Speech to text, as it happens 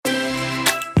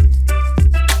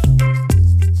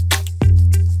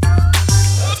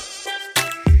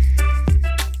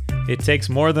It takes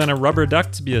more than a rubber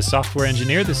duck to be a software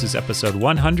engineer. This is episode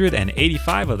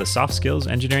 185 of the Soft Skills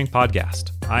Engineering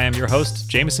Podcast. I am your host,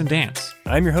 Jamison Dance.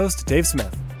 I'm your host, Dave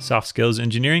Smith. Soft Skills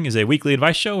Engineering is a weekly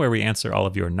advice show where we answer all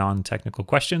of your non-technical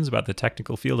questions about the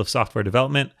technical field of software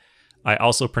development. I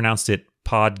also pronounced it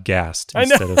podcast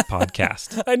instead of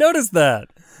podcast. I noticed that.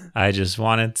 I just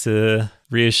wanted to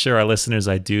reassure our listeners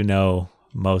I do know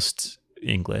most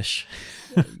English.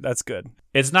 That's good.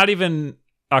 It's not even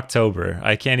October.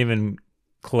 I can't even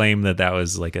claim that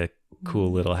was like a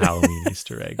cool little Halloween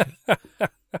Easter egg.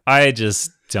 I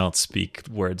just don't speak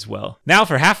words well. Now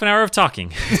for half an hour of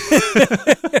talking.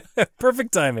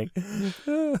 Perfect timing.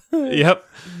 Yep.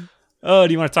 Oh,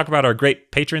 do you want to talk about our great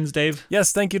patrons, Dave?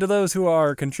 Yes, thank you to those who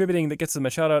are contributing. That gets them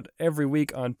a shout out every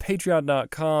week on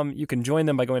patreon.com. You can join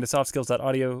them by going to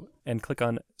softskills.audio and click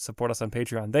on support us on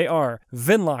Patreon. They are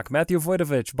Vinlock, Matthew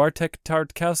Voidovich, Bartek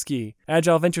Tartkowski,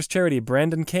 Agile Ventures Charity,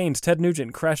 Brandon Keynes, Ted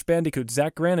Nugent, Crash Bandicoot,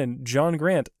 Zach Grannon, John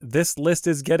Grant. This list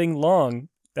is getting long.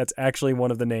 That's actually one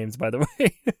of the names, by the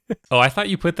way. Oh, I thought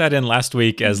you put that in last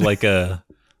week as like a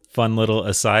fun little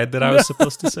aside that I was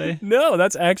supposed to say. No,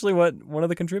 that's actually what one of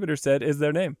the contributors said is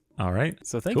their name. All right.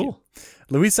 So thank you.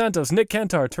 Luis Santos, Nick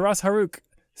Kantar, Taras Haruk,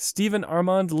 Stephen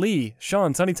Armand Lee,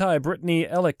 Sean, Sunny Ty, Brittany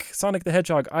Ellick, Sonic the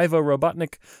Hedgehog, Ivo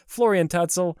Robotnik, Florian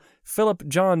Tatzel, Philip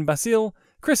John Basile,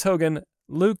 Chris Hogan,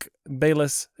 Luke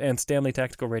Bayless, and Stanley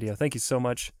Tactical Radio. Thank you so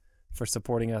much for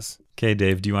supporting us. Okay,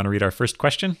 Dave, do you want to read our first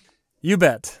question? You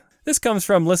bet. This comes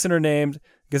from listener named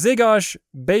Gazegosh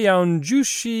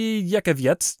Beyaunjushi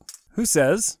Yekevyets, who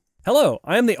says, "Hello,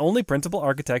 I am the only principal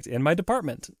architect in my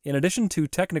department. In addition to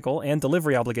technical and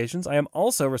delivery obligations, I am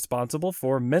also responsible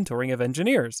for mentoring of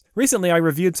engineers. Recently, I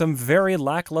reviewed some very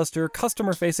lackluster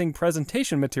customer-facing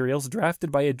presentation materials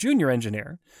drafted by a junior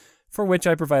engineer, for which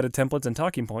I provided templates and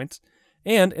talking points,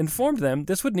 and informed them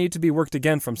this would need to be worked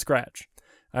again from scratch.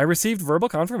 I received verbal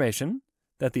confirmation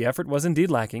that the effort was indeed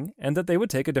lacking, and that they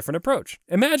would take a different approach.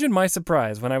 Imagine my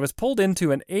surprise when I was pulled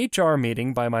into an HR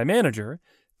meeting by my manager,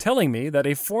 telling me that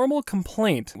a formal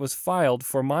complaint was filed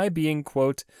for my being,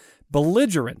 quote,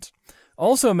 belligerent.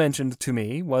 Also mentioned to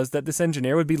me was that this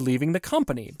engineer would be leaving the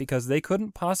company because they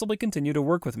couldn't possibly continue to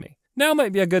work with me. Now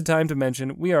might be a good time to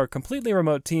mention we are a completely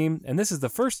remote team, and this is the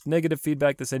first negative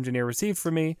feedback this engineer received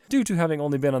from me due to having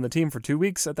only been on the team for 2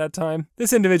 weeks at that time.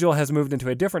 This individual has moved into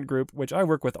a different group, which I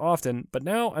work with often, but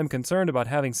now I'm concerned about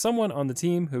having someone on the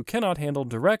team who cannot handle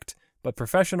direct but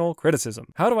professional criticism.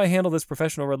 How do I handle this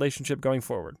professional relationship going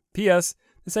forward? P.S.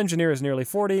 This engineer is nearly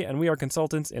 40, and we are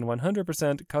consultants in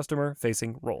 100%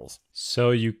 customer-facing roles." So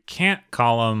you can't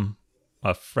call him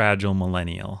a fragile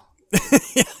millennial.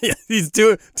 Yeah, he's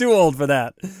too old for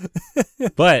that.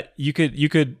 But you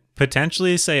could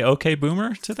potentially say "okay,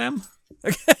 boomer" to them.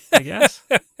 I guess.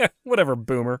 Whatever,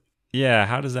 boomer. Yeah,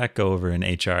 how does that go over in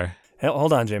HR?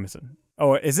 Hold on, Jamison.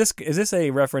 Oh, is this a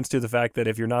reference to the fact that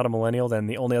if you're not a millennial, then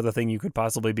the only other thing you could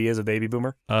possibly be is a baby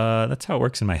boomer? That's how it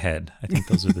works in my head. I think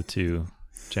those are the two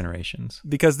generations.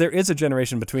 Because there is a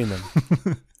generation between them,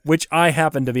 which I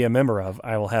happen to be a member of,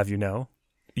 I will have you know.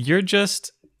 You're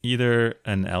just either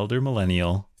an elder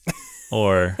millennial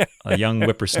or a young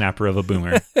whippersnapper of a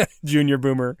boomer. Junior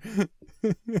boomer.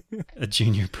 A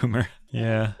junior boomer.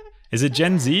 Yeah. Is it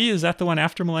Gen Z? Is that the one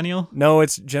after millennial? No,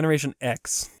 it's Generation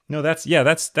X. No, that's you.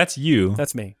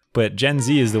 That's me. But Gen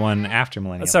Z is the one after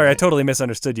millennial. Sorry, I totally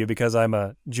misunderstood you because I'm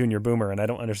a junior boomer and I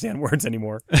don't understand words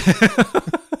anymore.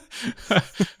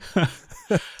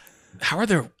 How are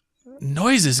there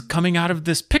noises coming out of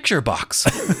this picture box?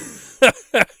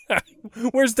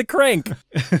 Where's the crank?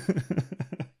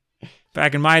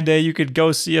 Back in my day, you could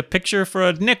go see a picture for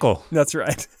a nickel. That's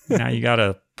right. Now you got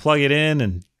to plug it in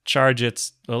and charge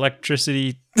its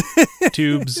electricity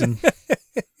tubes. And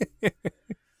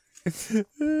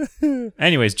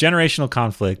anyways, generational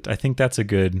conflict. I think that's a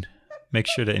good, make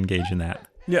sure to engage in that.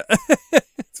 Yeah.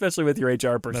 Especially with your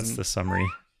HR person. That's the summary.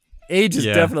 Age is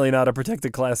definitely not a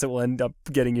protected class that will end up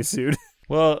getting you sued.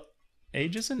 Well,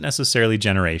 age isn't necessarily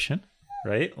generation,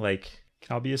 right? Like, it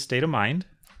can all be a state of mind.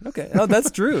 Okay. Oh, that's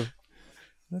true.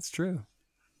 That's true.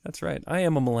 That's right. I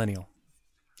am a millennial,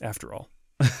 after all.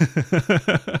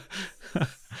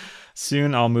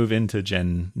 Soon I'll move into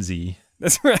Gen Z.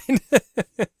 That's right.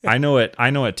 I know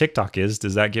what TikTok is.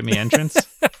 Does that get me entrance?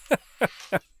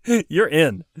 You're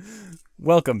in.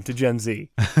 Welcome to Gen Z.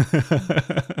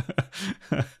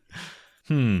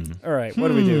 All right, what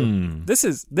do we do? This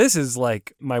is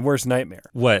like my worst nightmare.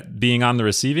 What, being on the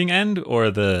receiving end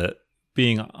or the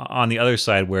being on the other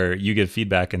side where you give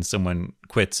feedback and someone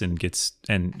quits and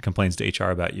complains to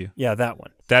HR about you. Yeah, that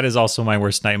one. That is also my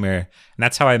worst nightmare. And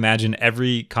that's how I imagine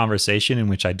every conversation in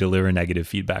which I deliver negative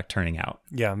feedback turning out.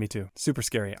 Yeah, me too. Super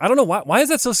scary. I don't know why is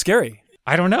that so scary?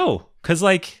 I don't know. Because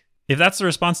like, if that's the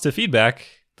response to feedback,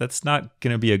 that's not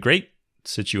going to be a great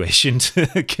situation.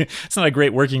 It's not a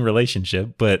great working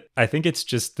relationship, but I think it's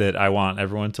just that I want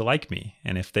everyone to like me.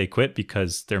 And if they quit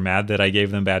because they're mad that I gave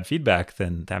them bad feedback,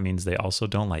 then that means they also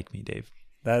don't like me, Dave.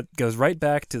 That goes right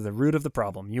back to the root of the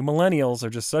problem. You millennials are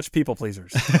just such people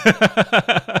pleasers.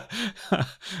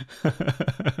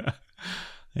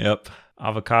 Yep.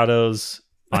 Avocados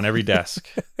on every desk.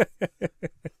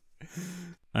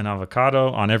 An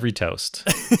avocado on every toast.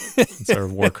 It's our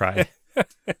war cry.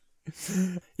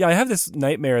 Yeah, I have this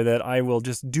nightmare that I will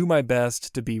just do my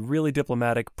best to be really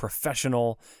diplomatic,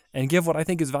 professional, and give what I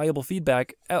think is valuable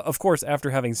feedback, of course, after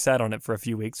having sat on it for a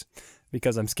few weeks,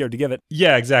 because I'm scared to give it.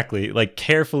 Yeah, exactly. Like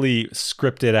carefully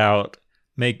script it out,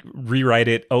 rewrite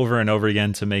it over and over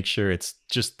again to make sure it's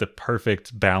just the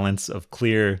perfect balance of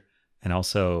clear and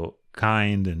also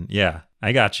kind. And yeah,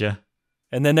 I gotcha.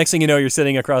 And then next thing you know, you're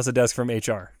sitting across the desk from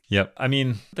HR. Yep. I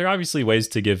mean, there are obviously ways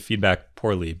to give feedback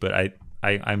poorly, but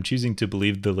I'm choosing to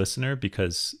believe the listener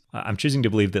because I'm choosing to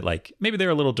believe that like maybe they're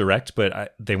a little direct,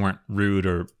 but they weren't rude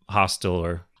or hostile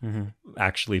or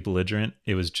actually belligerent.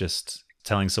 It was just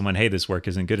telling someone, hey, this work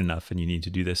isn't good enough and you need to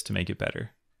do this to make it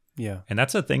better. Yeah. And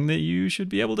that's a thing that you should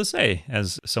be able to say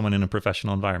as someone in a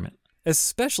professional environment.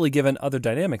 Especially given other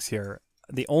dynamics here.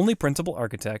 The only principal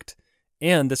architect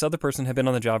and this other person had been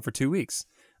on the job for 2 weeks.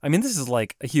 I mean, this is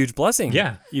like a huge blessing.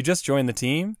 Yeah. You just joined the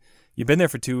team. You've been there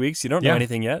for 2 weeks. You don't know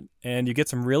anything yet, and you get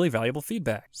some really valuable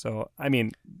feedback. So, I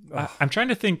mean, I'm trying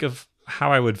to think of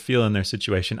how I would feel in their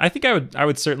situation. I think I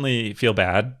would certainly feel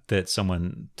bad that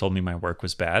someone told me my work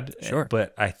was bad. Sure.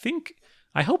 But I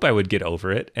hope I would get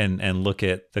over it and look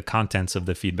at the contents of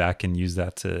the feedback and use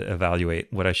that to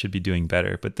evaluate what I should be doing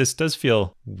better. But this does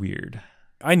feel weird.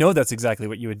 I know that's exactly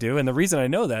what you would do, and the reason I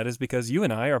know that is because you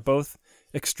and I are both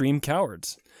extreme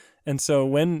cowards. And so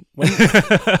when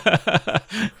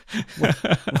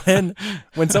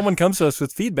someone comes to us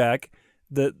with feedback,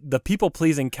 the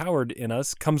people-pleasing coward in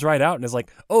us comes right out and is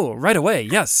like, oh, right away,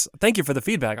 yes, thank you for the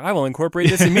feedback. I will incorporate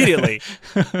this immediately.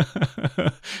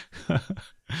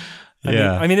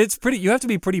 I mean, it's pretty. You have to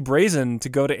be pretty brazen to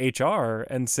go to HR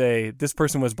and say this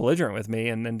person was belligerent with me,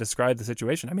 and then describe the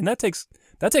situation. I mean, that takes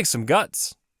some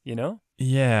guts, you know?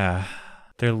 Yeah,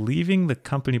 they're leaving the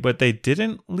company, but they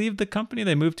didn't leave the company.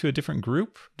 They moved to a different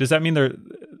group. Does that mean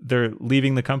they're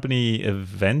leaving the company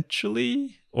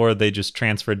eventually, or they just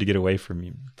transferred to get away from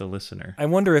you, the listener? I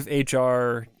wonder if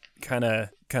HR kind of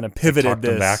pivoted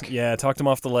this. Back. Yeah, talked them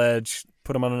off the ledge.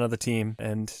 Put them on another team,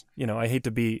 and I hate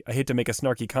to make a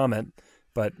snarky comment,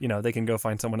 but they can go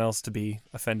find someone else to be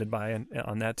offended by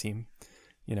on that team,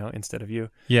 instead of you.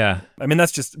 Yeah. I mean,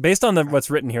 that's just based on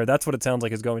what's written here. That's what it sounds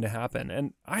like is going to happen.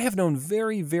 And I have known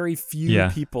very, very few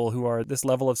people who are this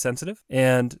level of sensitive.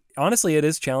 And honestly, it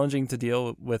is challenging to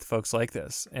deal with folks like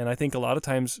this. And I think a lot of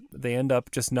times they end up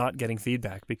just not getting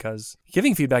feedback because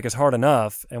giving feedback is hard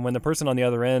enough. And when the person on the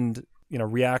other end,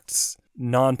 reacts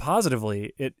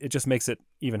non-positively, it just makes it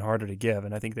even harder to give,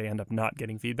 and I think they end up not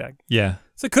getting feedback. Yeah.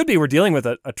 So it could be we're dealing with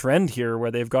a trend here where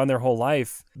they've gone their whole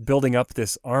life building up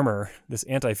this armor, this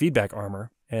anti-feedback armor,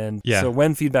 and so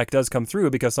when feedback does come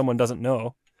through because someone doesn't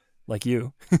know, like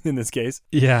you in this case,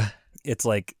 it's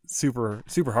like super,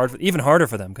 super hard, even harder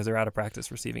for them because they're out of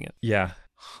practice receiving it. Yeah.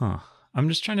 Huh. I'm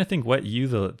just trying to think what you,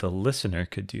 the listener,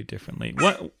 could do differently.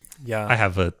 What? Yeah. I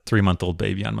have a 3-month-old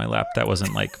baby on my lap. That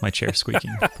wasn't like my chair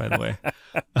squeaking, by the way.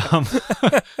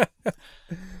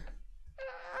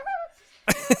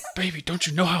 Baby, don't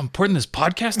you know how important this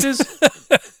podcast is?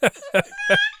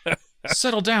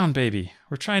 Settle down, baby.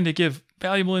 We're trying to give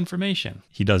valuable information.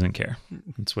 He doesn't care.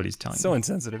 That's what he's telling me. So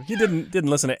insensitive. He didn't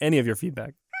listen to any of your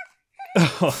feedback.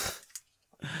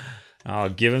 I'll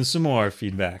give him some more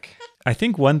feedback. I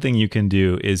think one thing you can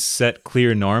do is set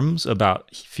clear norms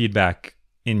about feedback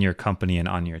in your company and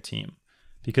on your team,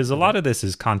 because a lot of this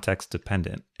is context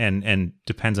dependent and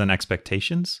depends on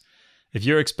expectations. If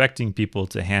you're expecting people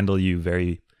to handle you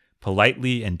very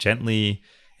politely and gently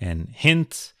and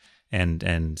hint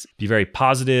and be very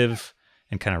positive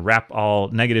and kind of wrap all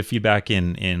negative feedback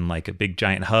in like a big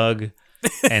giant hug,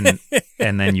 and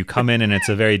then you come in and it's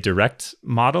a very direct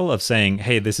model of saying,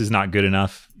 hey, this is not good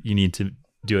enough, you need to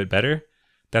do it better,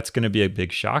 that's going to be a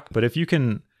big shock. But if you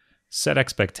can set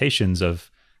expectations of,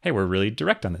 hey, we're really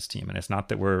direct on this team, and it's not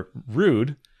that we're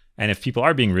rude, and if people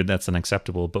are being rude, that's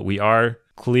unacceptable, but we are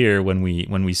clear when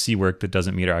we see work that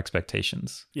doesn't meet our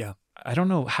expectations. Yeah. I don't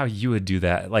know how you would do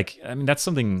that. Like, I mean, that's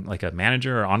something like a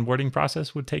manager or onboarding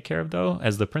process would take care of, though.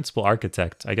 As the principal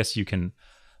architect, I guess you can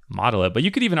model it, but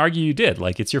you could even argue you did.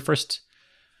 Like, it's your first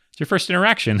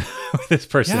interaction with this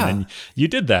person, and you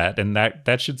did that, and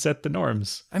that should set the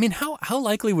norms. I mean, how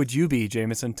likely would you be,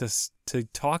 Jamison, to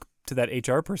talk to that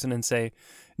HR person and say,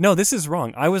 no, this is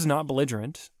wrong. I was not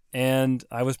belligerent, and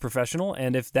I was professional,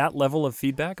 and if that level of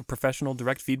feedback, professional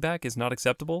direct feedback, is not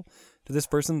acceptable to this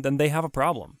person, then they have a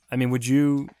problem. I mean, would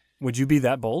you be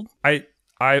that bold? I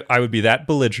would be that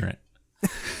belligerent.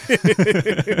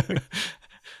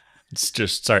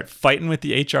 Just start fighting with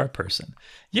the HR person.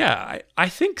 Yeah, I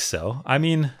think so. I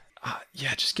mean,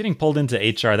 just getting pulled into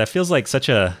HR, that feels like such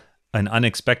an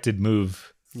unexpected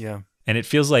move. Yeah. And it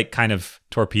feels like kind of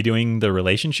torpedoing the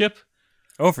relationship.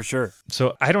 Oh, for sure.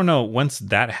 So I don't know, once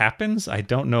that happens, I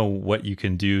don't know what you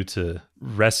can do to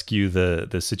rescue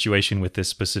the situation with this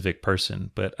specific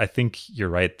person. But I think you're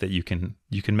right that you can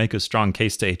make a strong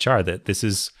case to HR that this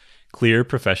is clear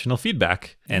professional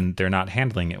feedback and they're not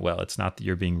handling it well. It's not that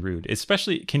you're being rude.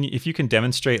 Especially if you can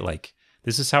demonstrate, like,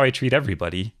 this is how I treat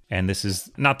everybody, and this is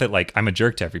not that like I'm a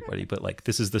jerk to everybody, but like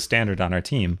this is the standard on our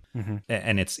team,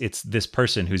 and it's this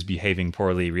person who's behaving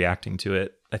poorly, reacting to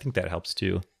it. I think that helps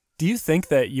too. Do you think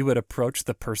that you would approach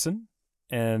the person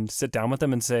and sit down with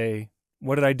them and say,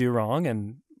 what did I do wrong,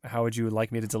 and how would you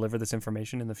like me to deliver this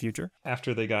information in the future?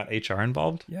 After they got HR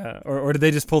involved? Yeah. Or did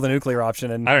they just pull the nuclear option?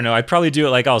 And I don't know. I'd probably do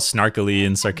it like all snarkily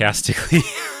and sarcastically.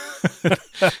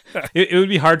 it would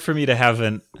be hard for me to have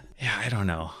I don't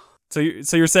know. So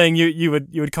you're saying you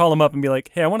would call them up and be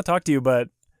like, hey, I want to talk to you, but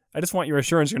I just want your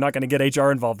assurance you're not going to get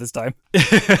HR involved this time.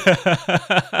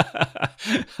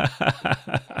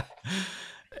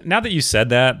 Now that you said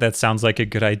that sounds like a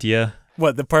good idea.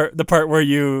 What, the part where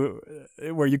you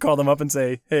call them up and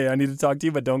say, hey, I need to talk to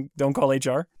you, but don't call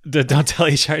HR? Don't tell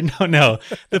HR. No.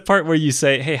 The part where you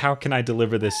say, hey, how can I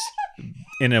deliver this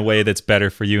in a way that's better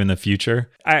for you in the future?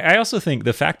 I also think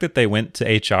the fact that they went to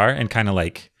HR and kind of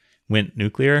like went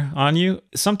nuclear on you,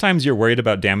 sometimes you're worried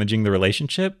about damaging the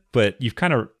relationship, but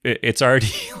it's already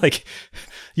like,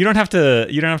 you don't have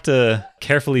to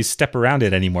carefully step around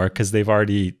it anymore because they've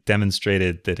already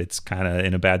demonstrated that it's kind of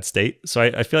in a bad state. So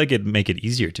I feel like it'd make it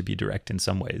easier to be direct in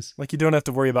some ways. Like, you don't have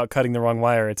to worry about cutting the wrong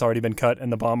wire. It's already been cut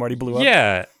and the bomb already blew up.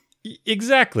 Yeah,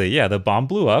 exactly. Yeah, the bomb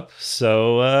blew up,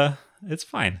 so it's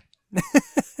fine.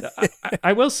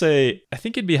 I will say, I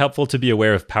think it'd be helpful to be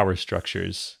aware of power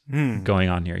structures going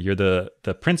on here. You're the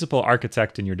principal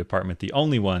architect in your department, the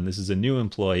only one. This is a new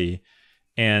employee,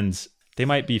 and they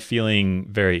might be feeling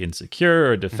very insecure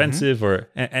or defensive,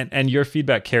 and your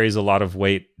feedback carries a lot of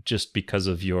weight just because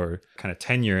of your kind of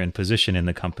tenure and position in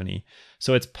the company.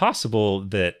 So it's possible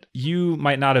that you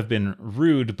might not have been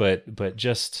rude, but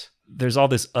just there's all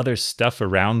this other stuff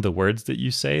around the words that you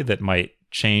say that might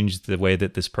change the way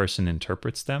that this person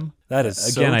interprets them. That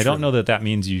is again, so I don't true. know that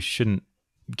means you shouldn't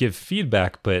give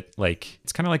feedback, but like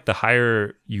it's kind of like the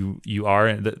higher you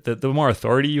are, the more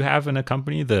authority you have in a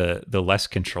company, the less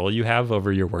control you have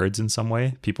over your words in some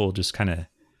way. People just kind of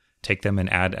take them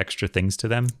and add extra things to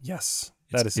them. Yes,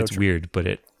 that is so it's true. weird, but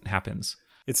it happens.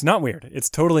 It's not weird. It's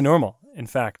totally normal, in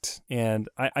fact. And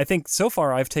I think so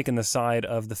far I've taken the side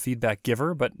of the feedback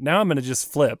giver, but now I'm going to just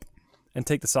flip and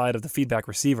take the side of the feedback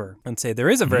receiver and say there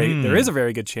is a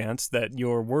very good chance that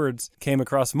your words came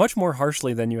across much more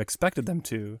harshly than you expected them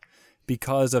to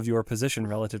because of your position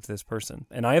relative to this person.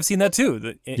 And I have seen that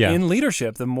too. In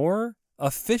leadership, the more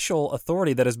official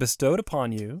authority that is bestowed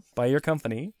upon you by your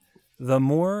company, the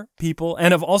more people,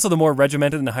 and also the more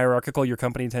regimented and hierarchical your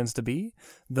company tends to be,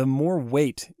 the more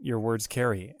weight your words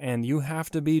carry. And you have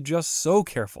to be just so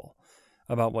careful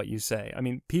about what you say. I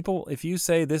mean, people, if you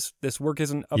say this work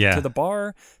isn't up to the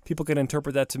bar, people can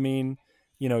interpret that to mean,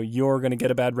 you're going to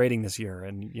get a bad rating this year,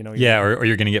 and or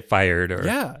you're going to get fired,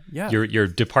 or your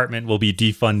department will be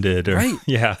defunded, or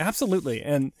right, absolutely,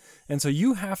 and so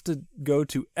you have to go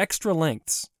to extra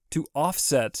lengths to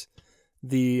offset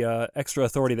the extra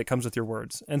authority that comes with your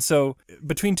words. And so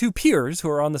between two peers who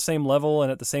are on the same level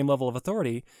and at the same level of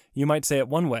authority, you might say it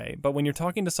one way. But when you're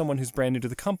talking to someone who's brand new to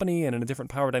the company and in a different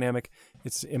power dynamic,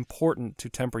 it's important to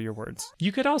temper your words.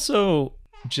 You could also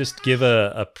just give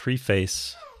a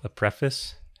preface, a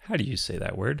preface. How do you say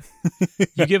that word?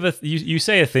 You give you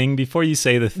say a thing before you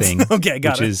say the thing. Okay,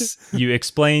 got it. Which is you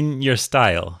explain your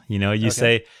style. You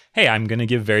say, hey, I'm going to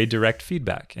give very direct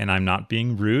feedback, and I'm not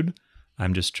being rude.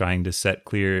 I'm just trying to set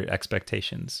clear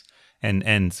expectations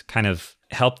and kind of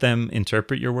help them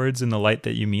interpret your words in the light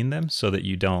that you mean them, so that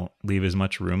you don't leave as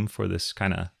much room for this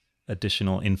kind of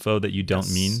additional info that you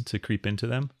don't mean to creep into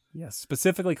them. Yes,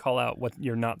 specifically call out what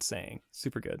you're not saying.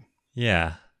 Super good.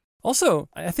 Yeah. Also,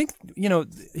 I think,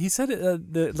 he said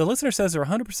the listener says they're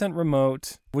 100%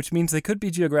 remote, which means they could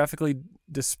be geographically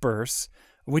dispersed,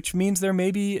 which means there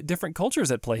may be different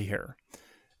cultures at play here.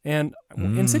 And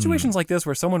in situations like this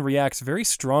where someone reacts very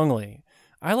strongly,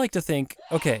 I like to think,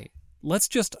 okay, let's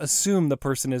just assume the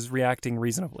person is reacting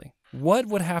reasonably. What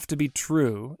would have to be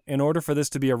true in order for this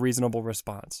to be a reasonable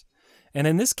response? And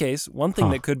in this case, one thing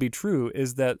that could be true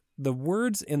is that the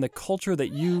words in the culture that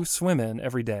you swim in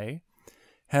every day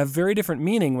have very different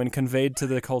meaning when conveyed to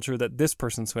the culture that this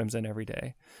person swims in every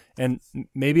day. And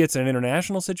maybe it's an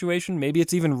international situation, maybe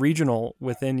it's even regional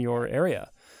within your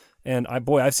area. And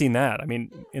I've seen that. I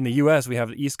mean, in the U.S., we have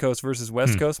the East Coast versus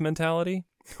West Coast mentality.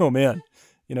 Oh, man.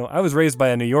 I was raised by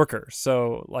a New Yorker,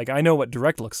 so I know what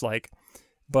direct looks like,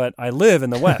 but I live in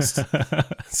the West,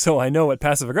 so I know what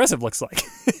passive-aggressive looks like.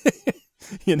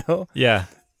 Yeah.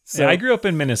 So, yeah, I grew up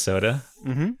in Minnesota.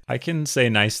 Mm-hmm. I can say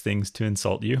nice things to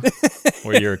insult you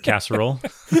or your casserole.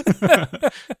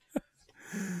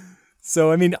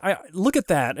 So, I mean, I look at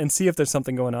that and see if there's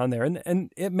something going on there.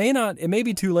 And it may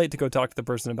be too late to go talk to the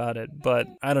person about it, but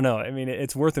I don't know. I mean,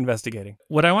 it's worth investigating.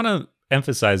 What I want to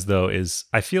emphasize, though, is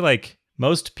I feel like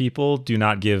most people do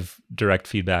not give direct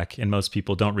feedback and most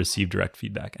people don't receive direct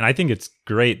feedback. And I think it's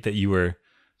great that you were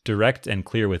direct and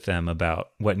clear with them about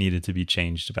what needed to be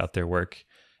changed about their work.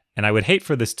 And I would hate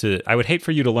for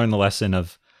you to learn the lesson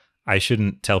of I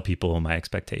shouldn't tell people my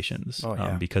expectations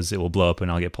because it will blow up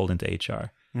and I'll get pulled into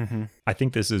HR. Mm-hmm. I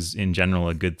think this is in general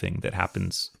a good thing that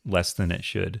happens less than it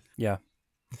should. Yeah.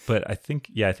 But I think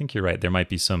you're right. There might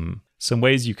be some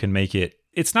ways you can make it.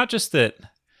 It's not just that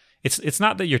it's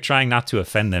not that you're trying not to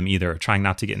offend them either or trying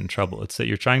not to get in trouble. It's that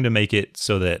you're trying to make it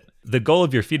so that the goal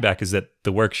of your feedback is that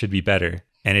the work should be better.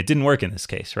 And it didn't work in this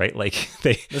case, right?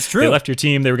 That's true. They left your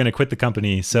team. They were going to quit the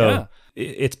company. So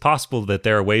it's possible that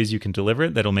there are ways you can deliver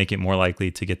it that'll make it more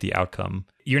likely to get the outcome.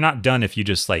 You're not done if you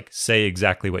just say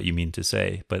exactly what you mean to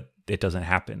say, but it doesn't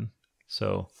happen.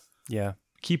 So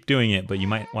keep doing it, but you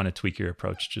might want to tweak your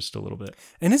approach just a little bit.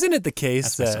 And isn't it the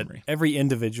case that every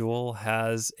individual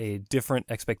has a different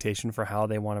expectation for how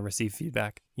they want to receive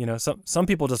feedback? Some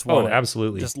people just want it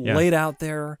absolutely. Just laid out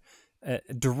there.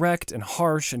 Direct and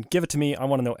harsh and give it to me. I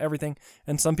want to know everything.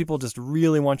 And some people just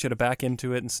really want you to back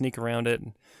into it and sneak around it.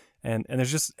 And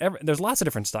there's there's lots of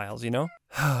different styles,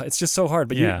 It's just so hard.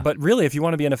 But really, if you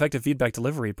want to be an effective feedback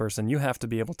delivery person, you have to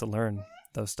be able to learn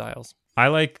those styles. I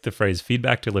like the phrase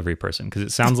feedback delivery person because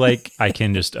it sounds like I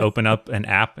can just open up an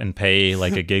app and pay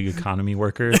a gig economy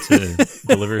worker to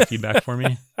deliver feedback for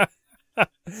me.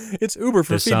 It's Uber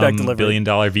for feedback delivery. $1 billion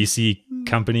VC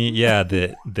company,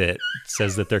 that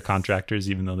says that they're contractors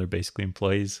even though they're basically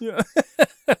employees. Yeah.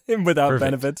 Without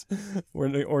benefits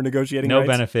or negotiating no rights.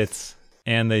 benefits.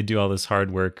 And they do all this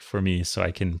hard work for me so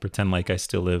I can pretend like I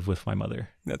still live with my mother.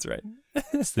 That's right.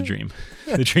 It's the dream.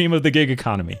 The dream of the gig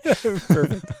economy.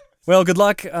 Perfect. Well, good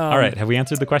luck. All right. Have we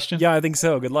answered the question? Yeah, I think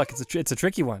so. Good luck. It's a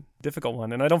tricky one, difficult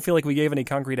one. And I don't feel like we gave any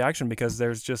concrete action because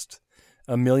there's just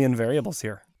a million variables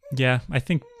here. Yeah, I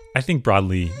think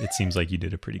broadly it seems like you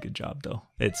did a pretty good job, though.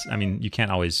 You can't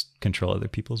always control other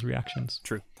people's reactions.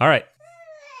 True. All right.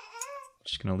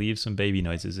 Just going to leave some baby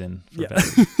noises in for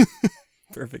better.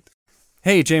 Perfect.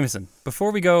 Hey, Jamison,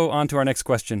 before we go on to our next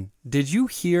question, did you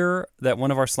hear that one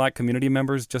of our Slack community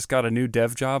members just got a new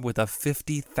dev job with a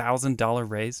 $50,000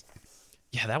 raise?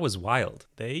 Yeah, that was wild.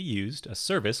 They used a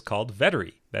service called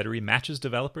Vettery. Vettery matches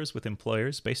developers with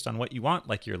employers based on what you want,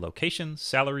 like your location,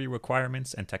 salary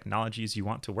requirements, and technologies you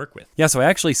want to work with. Yeah, so I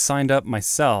actually signed up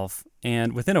myself,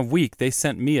 and within a week, they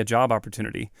sent me a job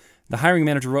opportunity. The hiring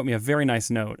manager wrote me a very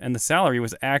nice note, and the salary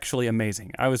was actually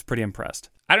amazing. I was pretty impressed.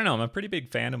 I don't know. I'm a pretty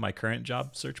big fan of my current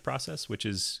job search process, which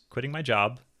is quitting my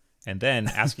job and then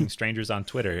asking strangers on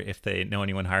Twitter if they know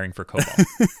anyone hiring for COBOL.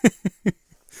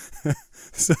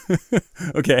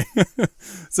 Okay.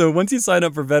 So once you sign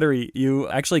up for Vettery, you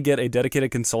actually get a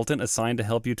dedicated consultant assigned to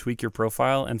help you tweak your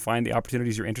profile and find the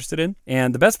opportunities you're interested in.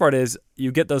 And the best part is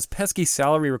you get those pesky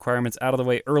salary requirements out of the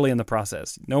way early in the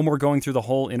process. No more going through the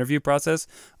whole interview process,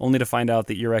 only to find out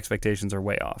that your expectations are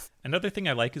way off. Another thing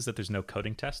I like is that there's no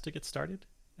coding test to get started.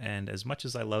 And as much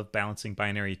as I love balancing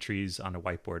binary trees on a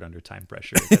whiteboard under time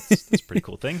pressure, that's a pretty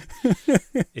cool thing.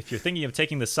 If you're thinking of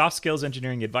taking the soft skills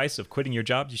engineering advice of quitting your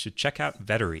job, you should check out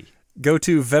Vettery. Go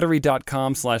to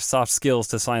vettery.com/softskills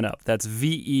to sign up. That's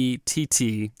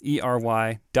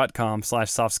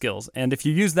vettery.com/softskills. And if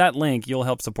you use that link, you'll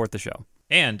help support the show.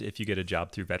 And if you get a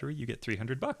job through Vettery, you get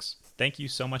 $300. Thank you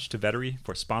so much to Vettery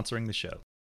for sponsoring the show.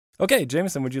 Okay,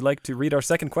 Jamison, would you like to read our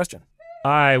second question?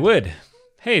 I would.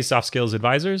 Hey, soft skills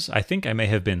advisors. I think I may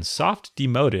have been soft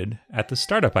demoted at the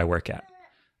startup I work at.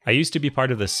 I used to be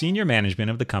part of the senior management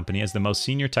of the company as the most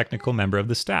senior technical member of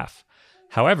the staff.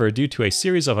 However, due to a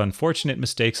series of unfortunate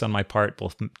mistakes on my part,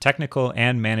 both technical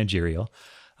and managerial,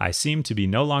 I seem to be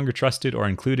no longer trusted or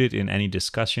included in any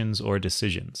discussions or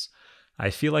decisions. I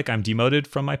feel like I'm demoted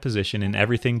from my position in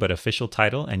everything but official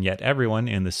title, and yet everyone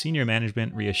in the senior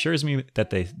management reassures me that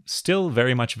they still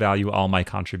very much value all my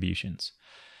contributions.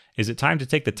 Is it time to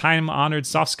take the time-honored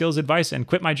soft skills advice and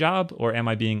quit my job, or am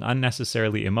I being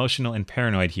unnecessarily emotional and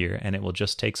paranoid here, and it will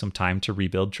just take some time to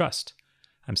rebuild trust?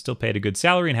 I'm still paid a good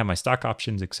salary and have my stock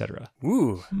options, etc.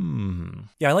 Ooh.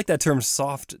 Yeah, I like that term,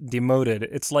 soft demoted.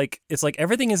 It's like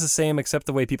everything is the same except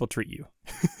the way people treat you.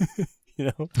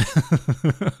 You know?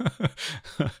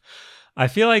 I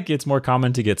feel like it's more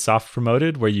common to get soft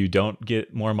promoted where you don't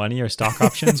get more money or stock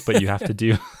options, but you have to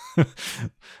do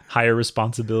higher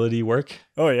responsibility work.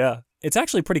 Oh, yeah. It's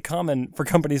actually pretty common for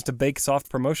companies to bake soft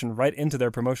promotion right into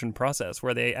their promotion process,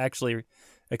 where they actually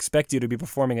expect you to be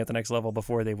performing at the next level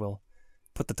before they will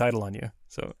put the title on you.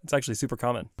 So it's actually super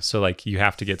common. So like you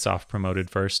have to get soft promoted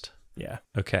first? Yeah.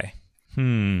 Okay.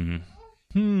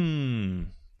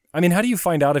 I mean, how do you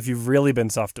find out if you've really been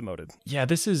soft demoted? Yeah,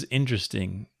 this is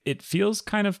interesting. It feels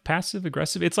kind of passive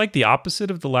aggressive. It's like the opposite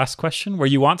of the last question, where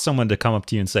you want someone to come up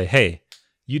to you and say, hey,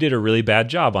 you did a really bad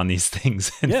job on these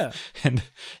things. And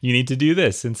you need to do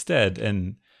this instead.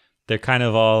 And they're kind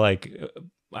of all like,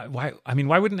 why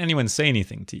wouldn't anyone say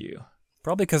anything to you?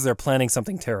 Probably because they're planning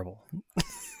something terrible.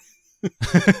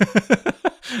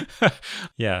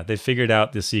 Yeah, they figured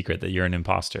out the secret that you're an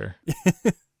imposter.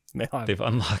 They've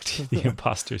unlocked the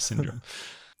imposter syndrome.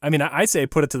 I mean, I say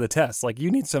put it to the test. Like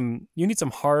you need some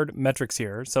hard metrics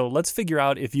here. So let's figure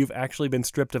out if you've actually been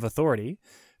stripped of authority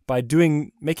by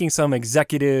making some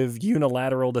executive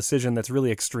unilateral decision that's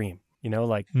really extreme. You know,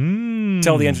 like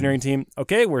tell the engineering team,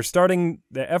 okay, we're starting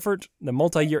the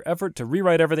multi-year effort to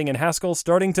rewrite everything in Haskell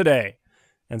starting today,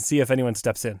 and see if anyone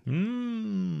steps in.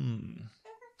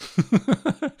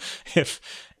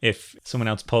 If someone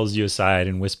else pulls you aside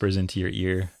and whispers into your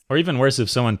ear, or even worse, if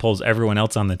someone pulls everyone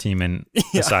else on the team and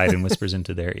aside and whispers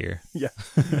into their ear. Yeah.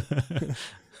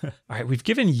 All right, we've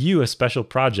given you a special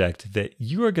project that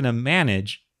you are going to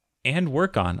manage and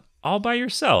work on all by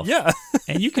yourself. Yeah.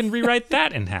 And you can rewrite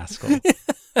that in Haskell.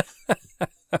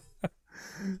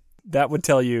 That would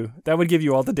give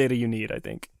you all the data you need, I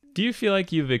think. Do you feel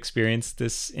like you've experienced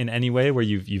this in any way where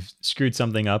you've screwed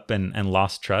something up and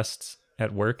lost trust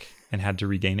at work and had to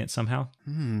regain it somehow?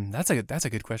 That's a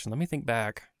good question. Let me think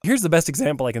back. Here's the best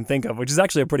example I can think of, which is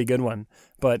actually a pretty good one,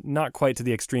 but not quite to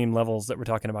the extreme levels that we're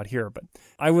talking about here. But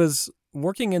I was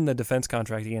working in the defense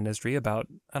contracting industry about,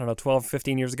 12,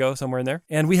 15 years ago, somewhere in there.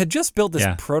 And we had just built this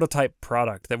prototype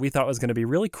product that we thought was going to be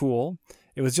really cool.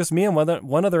 It was just me and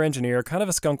one other engineer, kind of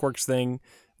a skunkworks thing.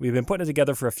 We've been putting it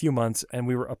together for a few months, and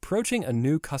we were approaching a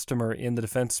new customer in the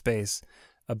defense space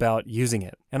about using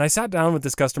it. And I sat down with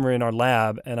this customer in our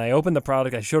lab, and I opened the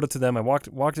product, I showed it to them, I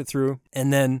walked it through,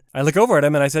 and then I look over at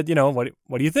him and I said, what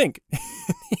do you think?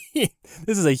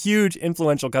 This is a huge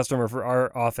influential customer for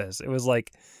our office. It was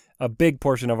like a big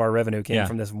portion of our revenue came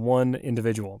from this one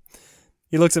individual.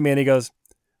 He looks at me and he goes,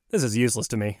 "This is useless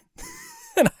to me."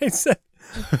 And I said,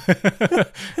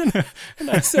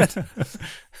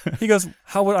 he goes,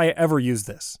 "How would I ever use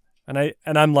this?" And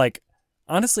I'm like,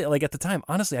 honestly, like at the time,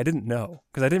 I didn't know,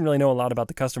 because I didn't really know a lot about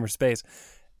the customer space.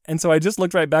 And so I just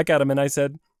looked right back at him and I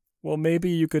said, "Well,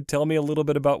 maybe you could tell me a little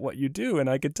bit about what you do and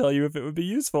I could tell you if it would be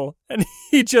useful." And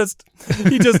he just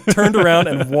turned around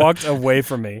and walked away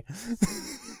from me.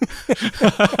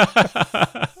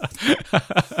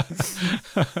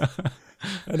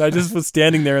 And I just was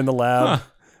standing there in the lab,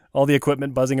 all the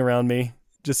equipment buzzing around me,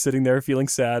 just sitting there feeling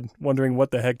sad, wondering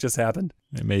what the heck just happened.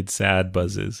 It made sad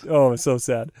buzzes. Oh, so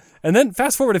sad. And then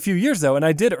fast forward a few years, though, and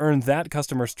I did earn that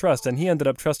customer's trust, and he ended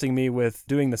up trusting me with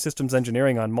doing the systems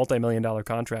engineering on multi-million-dollar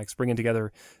contracts, bringing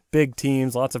together big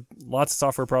teams, lots of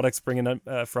software products, bringing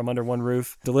from under one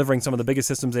roof, delivering some of the biggest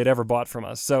systems they'd ever bought from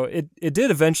us. So it did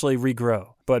eventually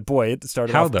regrow, but boy, it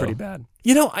started off pretty bad.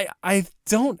 I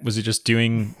don't... Was it just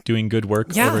doing good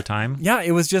work over time? Yeah,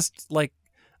 it was just like...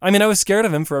 I was scared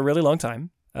of him for a really long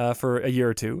time. For a year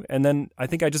or two. And then I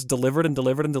think I just delivered. And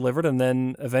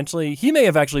then eventually he may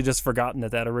have actually just forgotten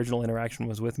that original interaction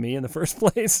was with me in the first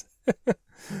place.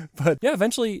 But yeah,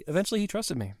 eventually he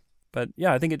trusted me. But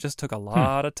yeah, I think it just took a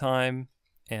lot of time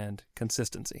and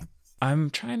consistency. I'm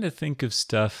trying to think of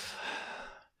stuff.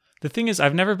 The thing is,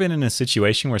 I've never been in a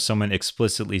situation where someone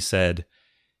explicitly said,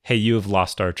 "Hey, you have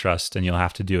lost our trust and you'll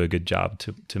have to do a good job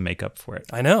to make up for it."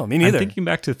 I know, me neither. I'm thinking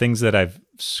back to things that I've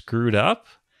screwed up.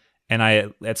 And I,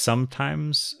 at some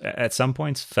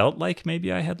points, felt like maybe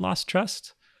I had lost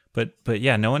trust, But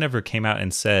yeah, no one ever came out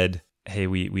and said, hey,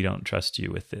 we don't trust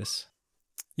you with this.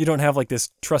 You don't have like this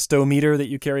trustometer that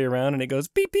you carry around and it goes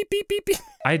beep, beep, beep, beep, beep.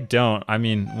 I don't. I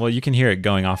mean, well, you can hear it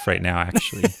going off right now,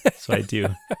 actually. So I do.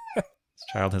 This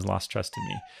child has lost trust in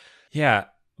me. Yeah,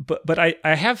 but I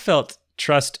have felt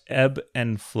trust ebb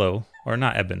and flow, or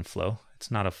not ebb and flow. It's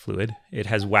not a fluid. It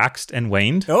has waxed and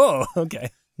waned. Oh,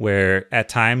 okay. Where at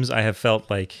times I have felt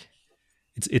like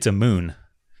it's a moon.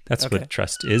 That's what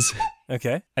trust is.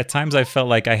 Okay. At times I felt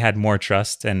like I had more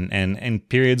trust and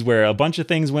periods where a bunch of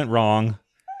things went wrong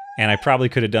and I probably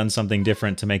could have done something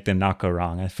different to make them not go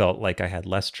wrong. I felt like I had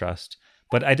less trust.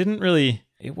 But I didn't really,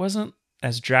 it wasn't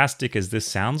as drastic as this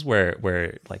sounds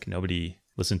where like nobody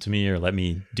listened to me or let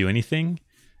me do anything.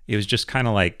 It was just kind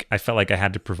of like I felt like I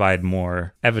had to provide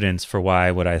more evidence for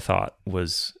why what I thought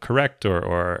was correct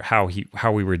or how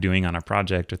we were doing on a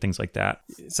project or things like that.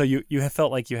 So you have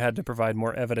felt like you had to provide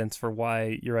more evidence for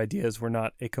why your ideas were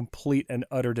not a complete and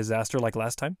utter disaster like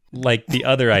last time? Like the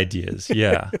other ideas,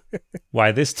 yeah.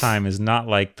 Why this time is not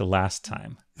like the last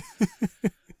time.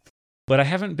 But I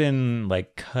haven't been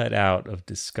like cut out of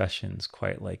discussions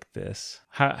quite like this.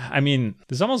 I mean,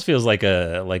 this almost feels like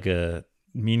a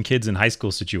Mean Kids in High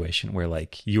School situation where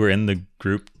like you were in the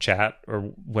group chat or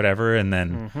whatever, and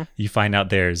then you find out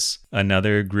there's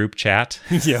another group chat.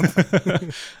 Yep.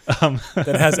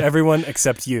 That has everyone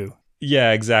except you.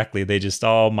 Yeah, exactly. They just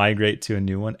all migrate to a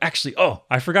new one. Actually,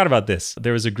 I forgot about this.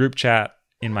 There was a group chat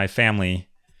in my family,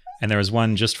 and there was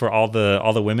one just for all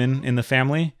the women in the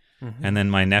family. And then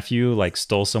my nephew like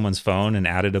stole someone's phone and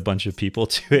added a bunch of people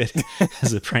to it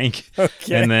as a prank.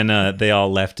 Okay. And then they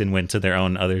all left and went to their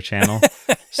own other channel.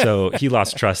 So he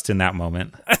lost trust in that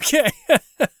moment. Okay.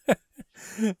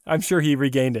 I'm sure he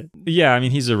regained it. Yeah, I mean,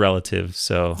 he's a relative,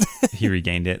 so he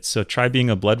regained it. So try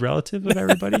being a blood relative of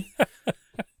everybody.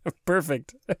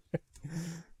 Perfect.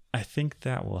 I think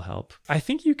that will help. I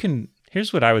think you can,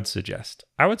 here's what I would suggest.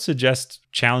 I would suggest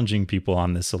challenging people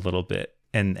on this a little bit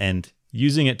and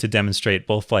using it to demonstrate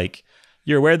both like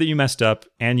you're aware that you messed up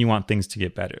and you want things to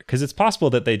get better. Because it's possible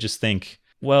that they just think,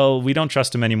 well, we don't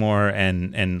trust them anymore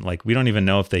and like we don't even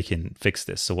know if they can fix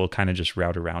this. So we'll kind of just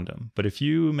route around them. But if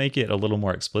you make it a little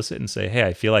more explicit and say, hey,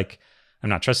 I feel like I'm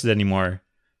not trusted anymore.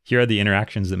 Here are the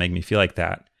interactions that make me feel like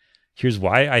that. Here's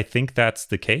why I think that's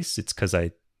the case. It's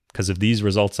because of these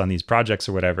results on these projects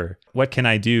or whatever. What can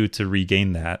I do to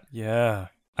regain that? Yeah.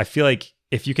 I feel like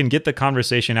if you can get the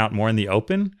conversation out more in the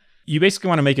open, you basically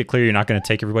want to make it clear you're not going to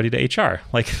take everybody to HR,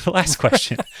 like the last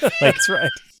question. Like, That's right.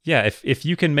 Yeah, if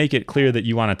you can make it clear that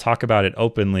you want to talk about it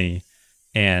openly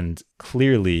and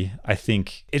clearly, I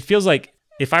think it feels like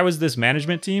if I was this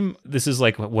management team, this is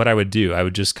like what I would do. I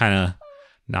would just kind of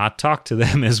not talk to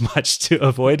them as much to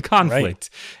avoid conflict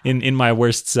in my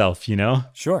worst self, you know?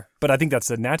 Sure. But I think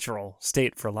that's a natural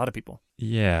state for a lot of people.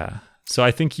 Yeah. So I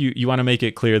think you want to make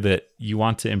it clear that you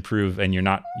want to improve and you're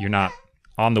not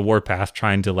on the warpath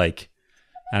trying to like,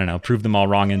 I don't know, prove them all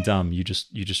wrong and dumb. You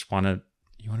just want to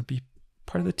be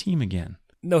part of the team again.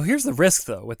 No, here's the risk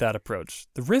though with that approach.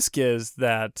 The risk is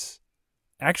that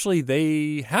actually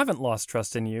they haven't lost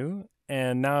trust in you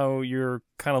and now you're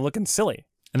kind of looking silly.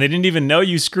 And they didn't even know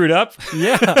you screwed up?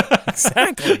 Yeah,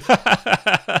 exactly.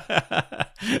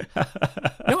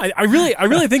 No, I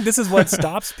really think this is what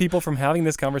stops people from having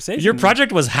this conversation. Your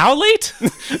project was how late?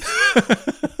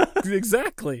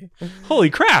 Exactly. Holy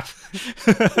crap.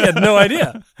 I had no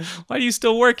idea. Why do you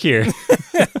still work here?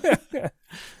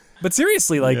 But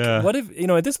seriously, like, what if,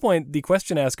 at this point, the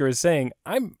question asker is saying,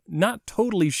 I'm not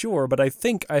totally sure, but I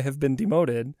think I have been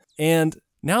demoted. And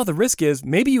now the risk is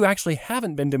maybe you actually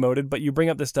haven't been demoted, but you bring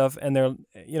up this stuff and they're,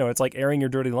 it's like airing your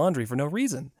dirty laundry for no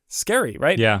reason. Scary,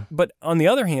 right? Yeah. But on the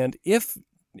other hand, if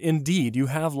indeed you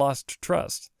have lost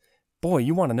trust, boy,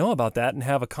 you want to know about that and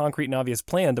have a concrete and obvious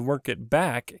plan to work it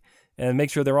back and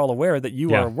make sure they're all aware that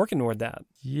you are working toward that.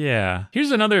 Yeah. Here's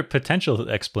another potential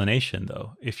explanation,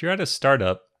 though. If you're at a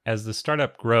startup, as the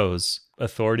startup grows,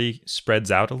 authority spreads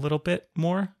out a little bit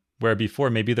more, where before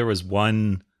maybe there was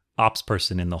one ops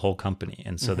person in the whole company.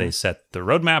 And so they set the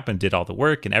roadmap and did all the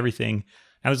work and everything.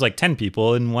 Now there's like 10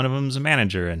 people and one of them's a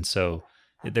manager. And so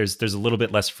there's a little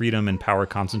bit less freedom and power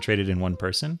concentrated in one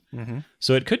person.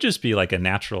 So it could just be like a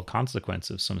natural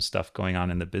consequence of some stuff going on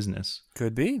in the business.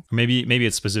 Could be. Or maybe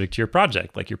it's specific to your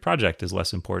project. Like your project is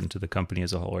less important to the company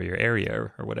as a whole or your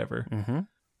area or whatever.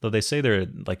 Though they say they're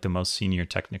like the most senior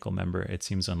technical member, it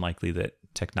seems unlikely that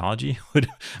technology would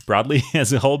broadly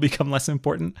as a whole become less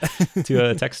important to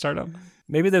a tech startup.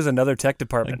 Maybe there's another tech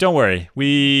department. Like, don't worry.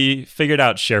 We figured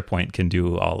out SharePoint can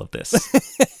do all of this.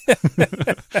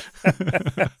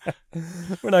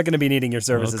 We're not going to be needing your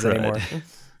services anymore.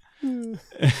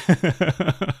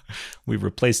 We've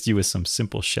replaced you with some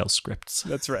simple shell scripts.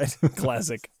 That's right.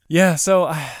 Classic. Yeah, so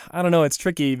I don't know. It's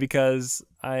tricky because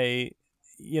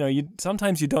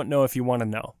sometimes you don't know if you want to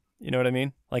know. You know what I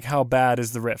mean? Like, how bad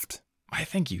is the rift? I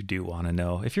think you do want to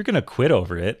know. If you're going to quit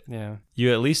over it,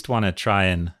 you at least want to try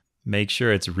and make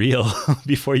sure it's real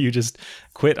before you just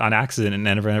quit on accident and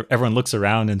then everyone looks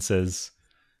around and says,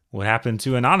 what happened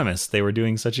to Anonymous? They were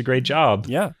doing such a great job.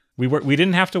 Yeah. We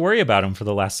didn't have to worry about him for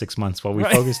the last 6 months while we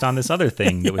focused on this other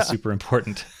thing that was super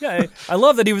important. Yeah, I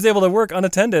love that he was able to work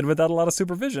unattended without a lot of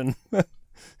supervision.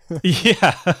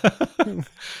 Yeah.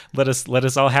 Let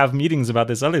us all have meetings about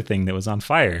this other thing that was on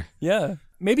fire. Yeah.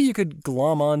 Maybe you could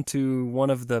glom on to one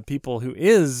of the people who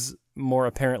is more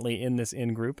apparently in this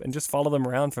in-group and just follow them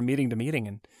around from meeting to meeting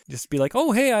and just be like,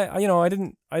 oh, hey,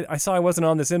 I saw I wasn't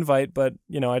on this invite, but,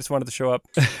 I just wanted to show up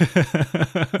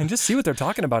and just see what they're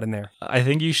talking about in there. I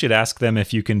think you should ask them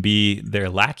if you can be their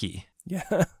lackey.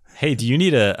 Yeah. Hey, do you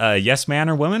need a yes man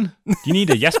or woman? Do you need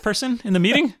a yes person in the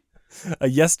meeting? A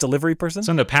yes delivery person?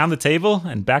 Someone to pound the table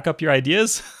and back up your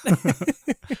ideas?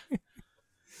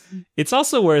 It's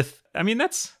also worth,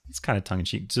 it's kind of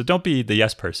tongue-in-cheek. So don't be the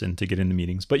yes person to get into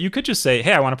meetings. But you could just say,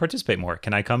 hey, I want to participate more.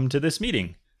 Can I come to this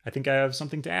meeting? I think I have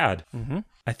something to add. Mm-hmm.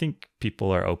 I think people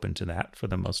are open to that for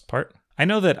the most part. I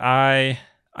know that I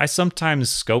sometimes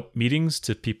scope meetings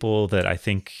to people that I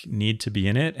think need to be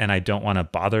in it, and I don't want to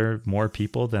bother more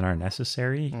people than are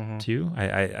necessary too.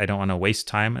 I don't want to waste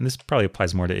time. And this probably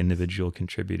applies more to individual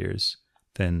contributors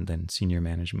than senior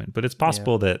management. But it's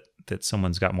possible that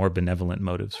someone's got more benevolent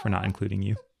motives for not including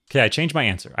you. Okay, I changed my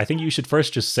answer. I think you should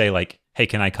first just say like, hey,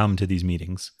 can I come to these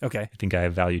meetings? Okay. I think I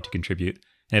have value to contribute.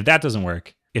 And if that doesn't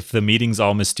work, if the meetings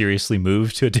all mysteriously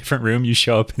move to a different room, you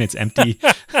show up and it's empty.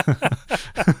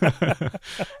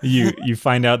 you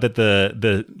find out that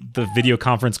the video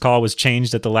conference call was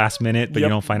changed at the last minute, but you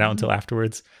don't find out until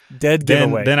afterwards. Dead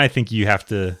giveaway. Then I think you have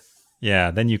to,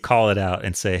 then you call it out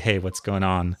and say, hey, what's going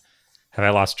on? Have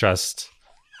I lost trust?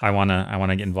 I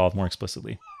wanna get involved more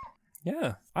explicitly.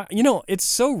 Yeah. It's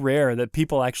so rare that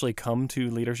people actually come to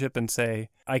leadership and say,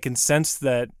 I can sense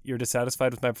that you're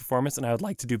dissatisfied with my performance and I would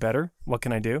like to do better. What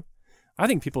can I do? I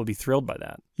think people would be thrilled by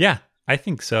that. Yeah, I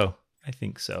think so.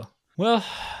 Well,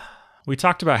 we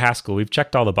talked about Haskell. We've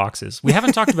checked all the boxes. We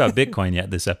haven't talked about Bitcoin yet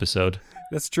this episode.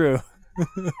 That's true.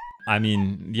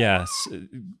 Yes.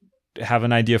 Have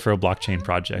an idea for a blockchain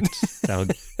project. That'll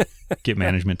get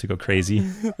management to go crazy.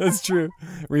 That's true.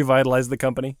 Revitalize the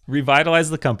company. You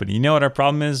know what our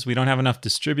problem is? We don't have enough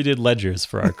distributed ledgers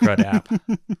for our CRUD app.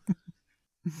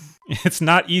 It's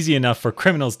not easy enough for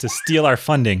criminals to steal our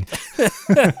funding. We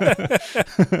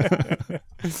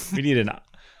need an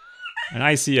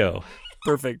ICO.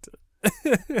 Perfect.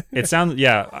 It sounds,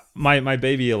 my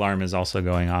baby alarm is also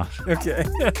going off. Okay,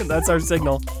 that's our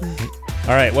signal.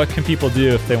 All right, what can people do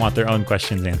if they want their own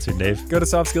questions answered, Dave? Go to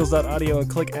softskills.audio and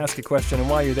click Ask a Question. And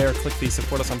while you're there, click the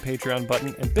Support Us on Patreon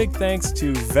button. And big thanks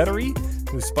to Vettery,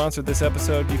 who sponsored this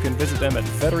episode. You can visit them at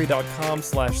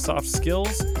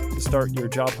vettery.com/softskills to start your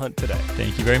job hunt today.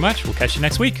 Thank you very much. We'll catch you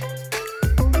next week.